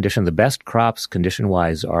terms of condition, the best crops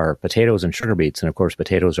condition-wise are potatoes and sugar beets. And of course,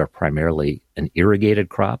 potatoes are primarily an irrigated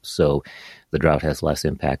crop, so the drought has less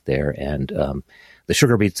impact there. And the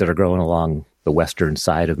sugar beets that are growing along the western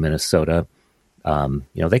side of Minnesota,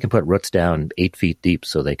 they can put roots down 8 feet deep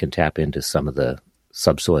so they can tap into some of the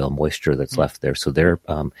subsoil moisture that's left there. So they're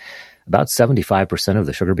about 75% of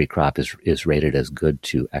the sugar beet crop is rated as good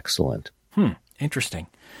to excellent. Interesting.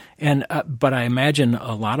 And but I imagine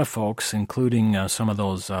a lot of folks, including some of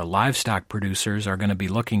those livestock producers, are going to be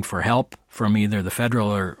looking for help from either the federal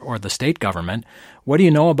or the state government. What do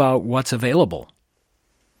you know about what's available?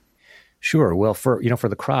 Sure. Well, for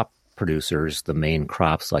the crop producers, the main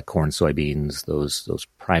crops like corn, soybeans, those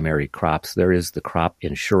primary crops, there is the crop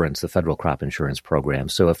insurance, the federal crop insurance program.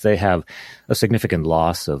 So if they have a significant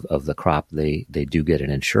loss of the crop, they do get an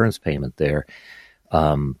insurance payment there.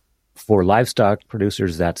 For livestock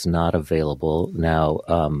producers, that's not available. Now,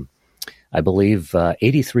 I believe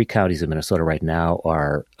 83 counties in Minnesota right now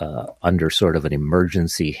are under sort of an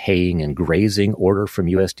emergency haying and grazing order from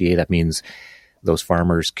USDA. That means those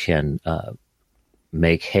farmers can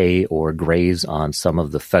make hay or graze on some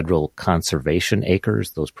of the federal conservation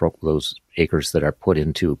acres, those acres that are put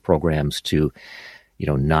into programs to,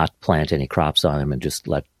 not plant any crops on them and just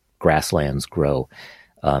let grasslands grow.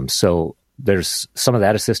 So there's some of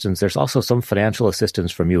that assistance. There's also some financial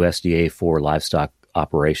assistance from USDA for livestock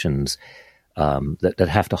operations that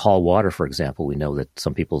have to haul water, for example. We know that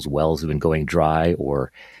some people's wells have been going dry,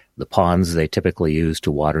 or the ponds they typically use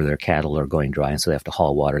to water their cattle are going dry, and so they have to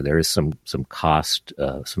haul water. There is some cost,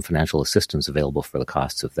 some financial assistance available for the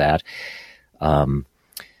costs of that.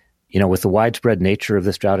 With the widespread nature of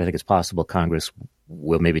this drought, I think it's possible Congress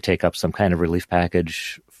will maybe take up some kind of relief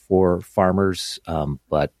package for farmers,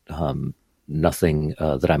 but nothing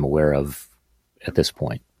that I'm aware of at this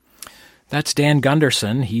point. That's Dan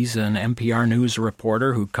Gunderson. He's an NPR News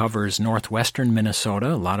reporter who covers northwestern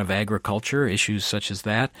Minnesota, a lot of agriculture, issues such as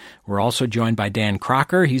that. We're also joined by Dan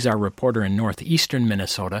Crocker. He's our reporter in northeastern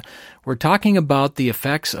Minnesota. We're talking about the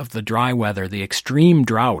effects of the dry weather, the extreme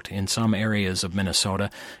drought in some areas of Minnesota.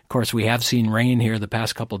 Of course, we have seen rain here the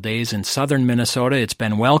past couple of days in southern Minnesota. It's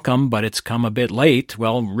been welcome, but it's come a bit late.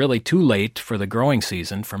 Well, really too late for the growing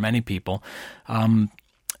season for many people.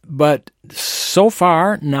 But so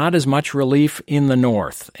far, not as much relief in the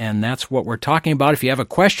north, and that's what we're talking about. If you have a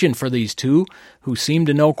question for these two, who seem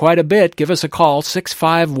to know quite a bit, give us a call.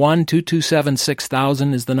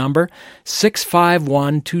 651-227-6000 is the number.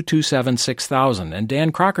 651-227-6000. And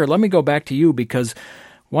Dan Crocker, let me go back to you, because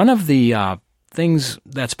one of the things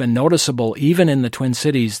that's been noticeable even in the Twin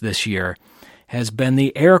Cities this year has been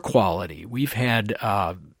the air quality. We've had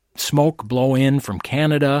smoke blow in from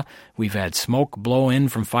Canada. We've had smoke blow in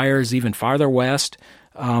from fires even farther west.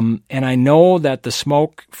 And I know that the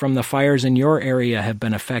smoke from the fires in your area have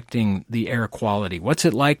been affecting the air quality. What's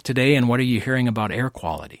it like today, and what are you hearing about air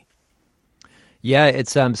quality? Yeah,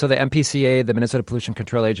 it's so the MPCA, the Minnesota Pollution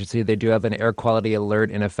Control Agency, they do have an air quality alert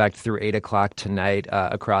in effect through 8 o'clock tonight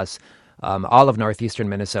across all of northeastern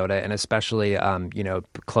Minnesota, and especially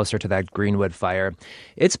closer to that Greenwood fire.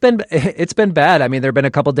 It's been bad. I mean, there have been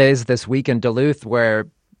a couple days this week in Duluth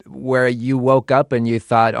where you woke up and you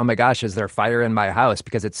thought, oh my gosh, is there fire in my house?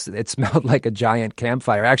 Because it smelled like a giant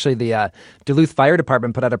campfire. Actually, the Duluth Fire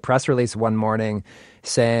Department put out a press release one morning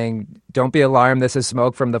saying, don't be alarmed, this is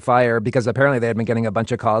smoke from the fire, because apparently they had been getting a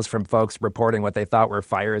bunch of calls from folks reporting what they thought were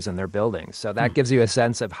fires in their buildings. So that gives you a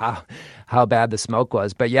sense of how bad the smoke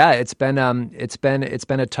was. But yeah, it's been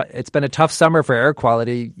a tough summer for air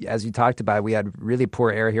quality. As you talked about, we had really poor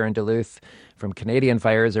air here in Duluth from Canadian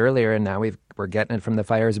fires earlier, and now we're getting it from the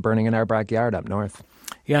fires burning in our backyard up north.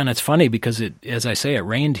 Yeah, and it's funny because as I say, it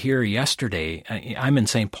rained here yesterday. I'm in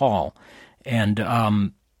St. Paul, and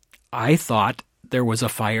I thought there was a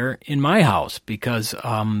fire in my house because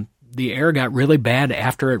the air got really bad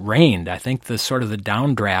after it rained. I think the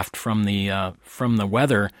downdraft from the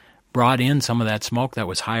weather brought in some of that smoke that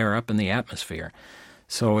was higher up in the atmosphere.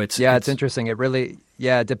 So it's interesting. It really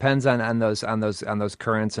it depends on those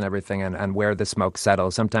currents and everything and where the smoke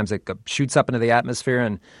settles. Sometimes it shoots up into the atmosphere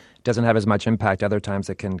and doesn't have as much impact. Other times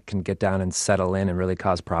it can get down and settle in and really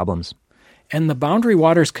cause problems. And the Boundary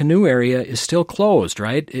Waters canoe area is still closed,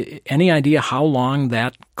 right? Any idea how long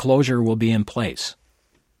that closure will be in place?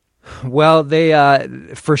 Well, they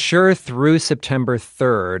for sure through September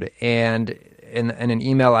 3rd. And in an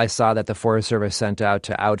email I saw that the Forest Service sent out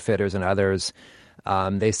to outfitters and others,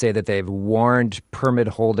 they say that they've warned permit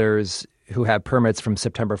holders who have permits from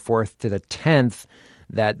September 4th to the 10th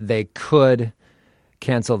that they could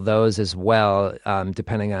cancel those as well,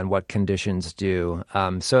 depending on what conditions do.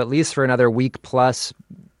 So at least for another week plus,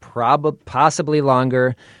 possibly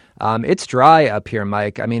longer. It's dry up here,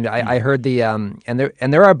 Mike. I mean, I heard there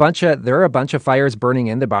are a bunch of fires burning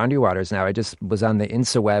in the Boundary Waters now. I just was on the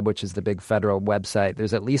InsaWeb, which is the big federal website.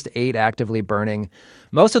 There's at least 8 actively burning.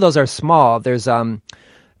 Most of those are small. There's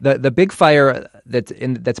the big fire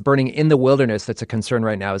that's burning in the wilderness that's a concern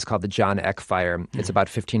right now is called the John Eck Fire. It's about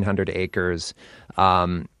 1,500 acres.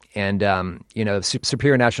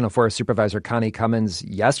 Superior National Forest Supervisor Connie Cummins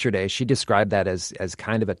yesterday, she described that as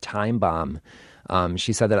kind of a time bomb.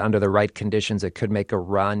 She said that under the right conditions, it could make a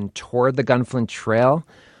run toward the Gunflint Trail.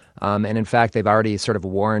 And in fact, they've already sort of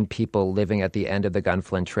warned people living at the end of the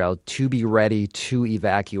Gunflint Trail to be ready to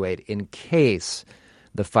evacuate in case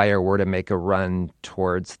the fire were to make a run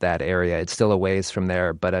towards that area. It's still a ways from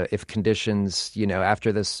there, but if conditions,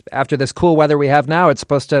 after this cool weather we have now, it's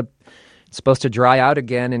supposed to dry out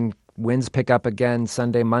again and winds pick up again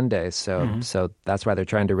Sunday, Monday. So that's why they're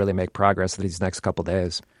trying to really make progress these next couple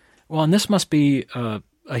days. Well, and this must be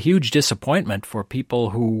a huge disappointment for people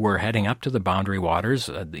who were heading up to the Boundary Waters.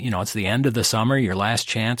 It's the end of the summer, your last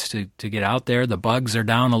chance to get out there. The bugs are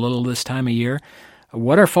down a little this time of year.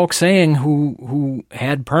 What are folks saying who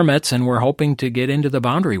had permits and were hoping to get into the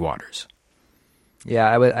Boundary Waters? Yeah,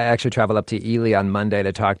 I actually traveled up to Ely on Monday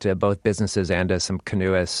to talk to both businesses and to some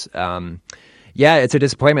canoeists. It's a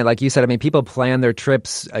disappointment. Like you said, I mean, people plan their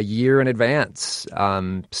trips a year in advance.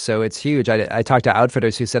 So it's huge. I talked to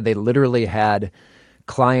outfitters who said they literally had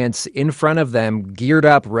clients in front of them geared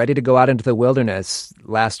up, ready to go out into the wilderness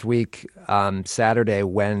last week, Saturday,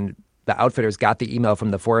 when the outfitters got the email from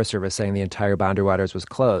the Forest Service saying the entire Boundary Waters was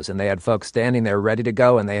closed. And they had folks standing there ready to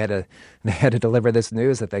go, and they had to deliver this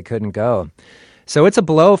news that they couldn't go. So it's a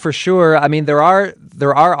blow for sure. I mean, there are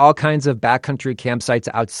all kinds of backcountry campsites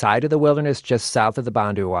outside of the wilderness, just south of the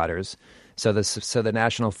Boundary Waters. So the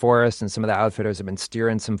National Forest and some of the outfitters have been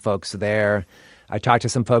steering some folks there. I talked to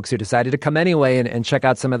some folks who decided to come anyway and check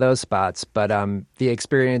out some of those spots. But the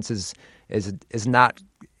experience is not.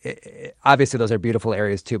 Obviously, those are beautiful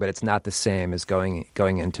areas too, but it's not the same as going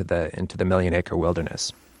into the million-acre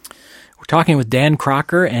wilderness. We're talking with Dan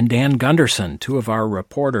Crocker and Dan Gunderson, two of our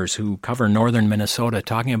reporters who cover northern Minnesota,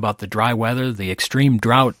 talking about the dry weather, the extreme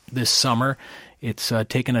drought this summer. It's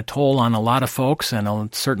taken a toll on a lot of folks, and it'll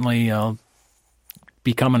certainly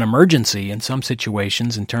become an emergency in some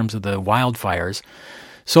situations in terms of the wildfires.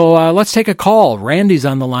 So let's take a call. Randy's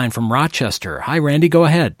on the line from Rochester. Hi, Randy. Go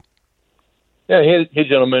ahead. Yeah, hey,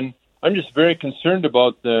 gentlemen. I'm just very concerned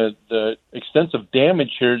about the extensive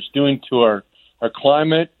damage here it's doing to our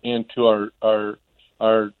climate and to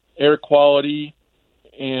our air quality.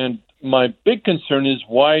 And my big concern is,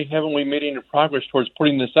 why haven't we made any progress towards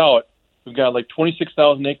putting this out? We've got like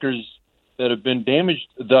 26,000 acres that have been damaged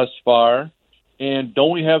thus far. And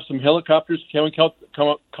don't we have some helicopters? Can we call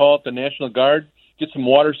out the National Guard, get some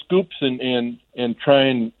water scoops and try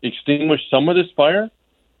and extinguish some of this fire?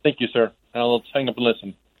 Thank you, sir. I'll hang up and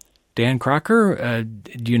listen. Dan Crocker,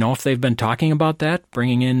 do you know if they've been talking about that,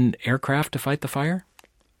 bringing in aircraft to fight the fire?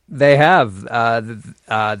 They have.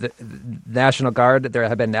 The National Guard, there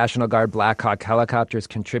have been National Guard Black Hawk helicopters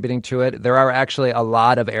contributing to it. There are actually a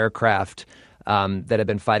lot of aircraft that have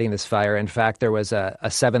been fighting this fire. In fact, there was a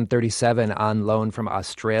 737 on loan from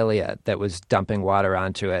Australia that was dumping water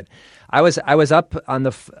onto it. I was up on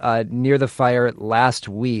the near the fire last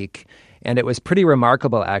week, and it was pretty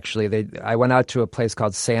remarkable, actually. I went out to a place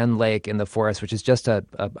called Sand Lake in the forest, which is just a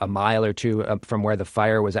mile or two from where the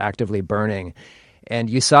fire was actively burning.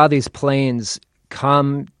 And you saw these planes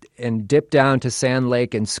come and dip down to Sand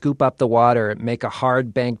Lake and scoop up the water, make a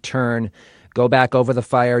hard bank turn, go back over the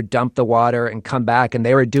fire, dump the water, and come back. And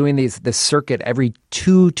they were doing this circuit every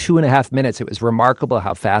 2.5 minutes. It was remarkable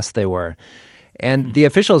how fast they were. And the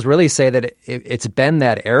officials really say that it's been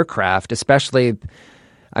that aircraft, especially,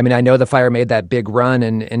 I mean, I know the fire made that big run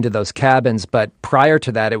into those cabins, but prior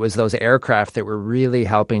to that, it was those aircraft that were really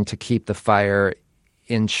helping to keep the fire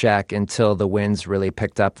in check until the winds really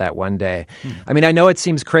picked up that one day. I mean, I know it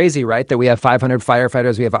seems crazy, right, that we have 500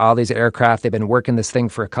 firefighters, we have all these aircraft, they've been working this thing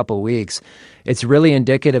for a couple of weeks. It's really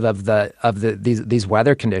indicative of these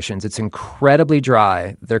weather conditions. It's incredibly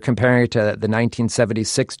dry. They're comparing it to the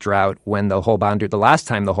 1976 drought when the last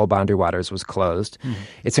time the whole Boundary Waters was closed.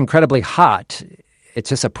 It's incredibly hot. It's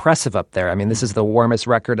just oppressive up there. I mean, this is the warmest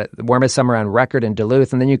summer on record in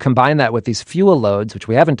Duluth. And then you combine that with these fuel loads, which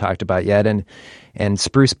we haven't talked about yet, and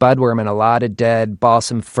spruce budworm and a lot of dead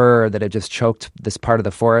balsam fir that have just choked this part of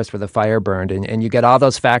the forest where the fire burned. And you get all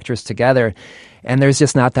those factors together, and there's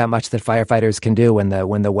just not that much that firefighters can do when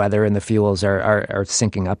the weather and the fuels are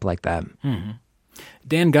syncing up like that. Mm-hmm.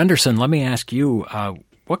 Dan Gunderson, let me ask you,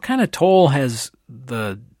 what kind of toll has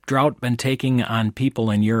the drought been taking on people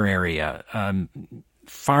in your area?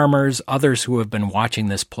 Farmers, others who have been watching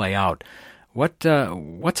this play out. What's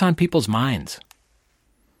on people's minds?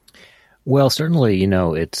 Well, certainly,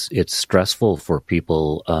 it's stressful for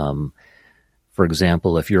people. For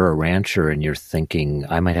example, if you're a rancher and you're thinking,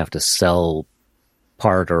 I might have to sell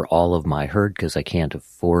part or all of my herd because I can't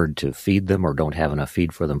afford to feed them or don't have enough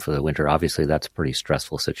feed for them for the winter. Obviously, that's a pretty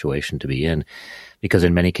stressful situation to be in, because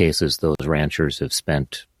in many cases, those ranchers have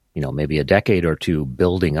spent maybe a decade or two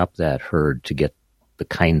building up that herd to get the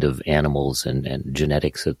kind of animals and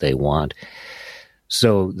genetics that they want.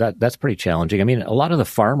 So that's pretty challenging. I mean, a lot of the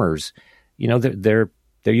farmers, they're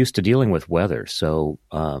used to dealing with weather, so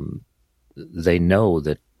they know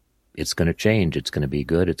that it's going to change. It's going to be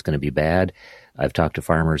good. It's going to be bad. I've talked to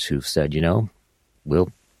farmers who've said,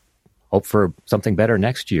 we'll hope for something better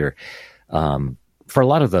next year. For a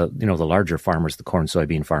lot of the larger farmers, the corn,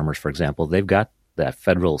 soybean farmers, for example, they've got that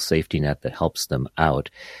federal safety net that helps them out.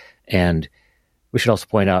 And we should also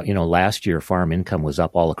point out, last year farm income was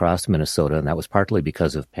up all across Minnesota, and that was partly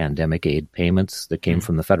because of pandemic aid payments that came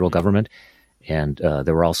from the federal government. And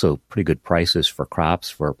there were also pretty good prices for crops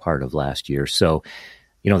for part of last year. So,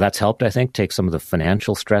 that's helped, I think, take some of the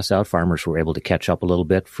financial stress out. Farmers were able to catch up a little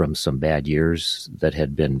bit from some bad years that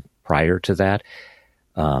had been prior to that.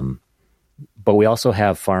 But we also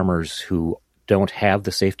have farmers who don't have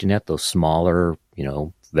the safety net, those smaller,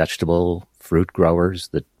 vegetable, fruit growers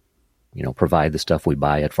that, provide the stuff we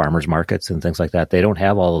buy at farmers markets and things like that. They don't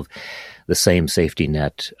have all of the same safety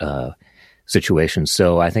net situations.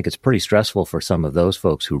 So I think it's pretty stressful for some of those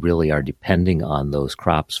folks who really are depending on those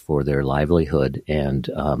crops for their livelihood and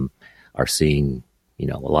are seeing,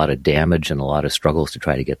 a lot of damage and a lot of struggles to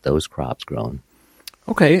try to get those crops grown.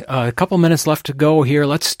 Okay, a couple minutes left to go here.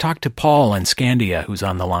 Let's talk to Paul in Scandia, who's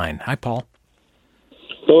on the line. Hi, Paul.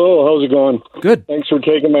 Hello, how's it going? Good. Thanks for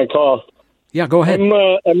taking my call. Yeah, go ahead.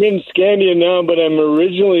 I'm in Scandia now, but I'm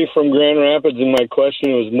originally from Grand Rapids, and my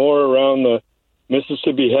question was more around the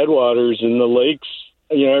Mississippi headwaters and the lakes.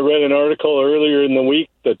 I read an article earlier in the week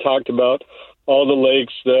that talked about all the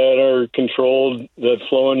lakes that are controlled that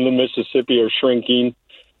flow into the Mississippi are shrinking.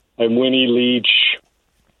 And Winnie, Leech,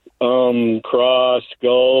 Cross,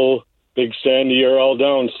 Gull, Big Sandy are all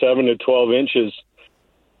down 7 to 12 inches.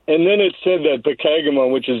 And then it said that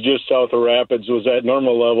Pekagama, which is just south of Rapids, was at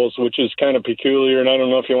normal levels, which is kind of peculiar, and I don't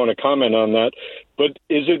know if you want to comment on that. But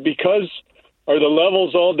is it are the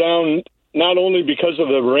levels all down not only because of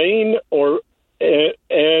the rain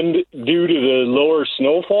and due to the lower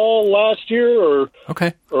snowfall last year, or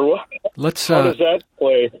okay, or what? How does that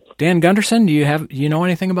play? Dan Gunderson, do you know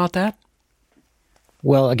anything about that?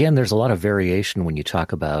 Well, again, there's a lot of variation when you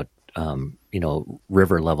talk about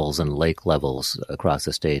river levels and lake levels across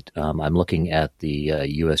the state. I'm looking at the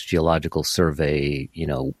U.S. Geological Survey,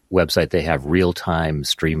 website. They have real-time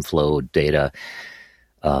stream flow data.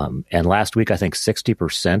 And last week, I think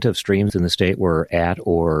 60% of streams in the state were at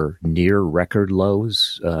or near record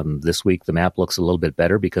lows. This week, the map looks a little bit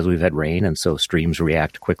better because we've had rain, and so streams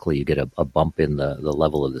react quickly. You get a bump in the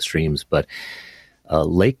level of the streams. But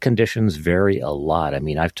lake conditions vary a lot. I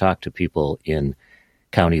mean, I've talked to people in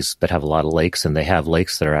counties that have a lot of lakes, and they have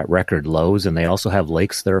lakes that are at record lows, and they also have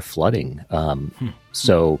lakes that are flooding.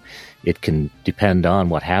 So it can depend on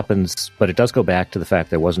what happens, but it does go back to the fact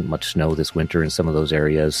there wasn't much snow this winter in some of those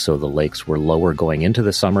areas, so the lakes were lower going into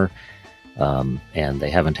the summer, and they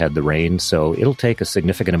haven't had the rain, so it'll take a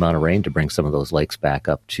significant amount of rain to bring some of those lakes back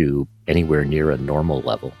up to anywhere near a normal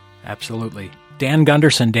level. Absolutely. Dan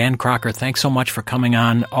Gunderson, Dan Crocker, thanks so much for coming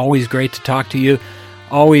on. Always great to talk to you.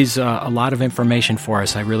 Always a lot of information for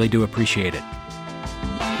us. I really do appreciate it.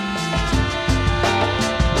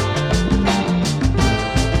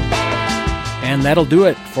 And that'll do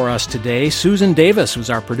it for us today. Susan Davis was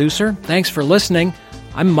our producer. Thanks for listening.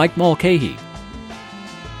 I'm Mike Mulcahy.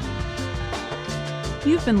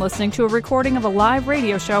 You've been listening to a recording of a live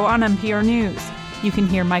radio show on NPR News. You can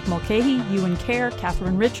hear Mike Mulcahy, Ewan Kerr,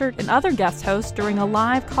 Catherine Richard, and other guest hosts during a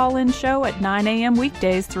live call-in show at 9 a.m.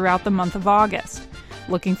 weekdays throughout the month of August.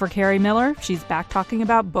 Looking for Carrie Miller? She's back talking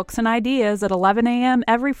about books and ideas at 11 a.m.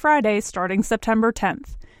 every Friday starting September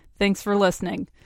 10th. Thanks for listening.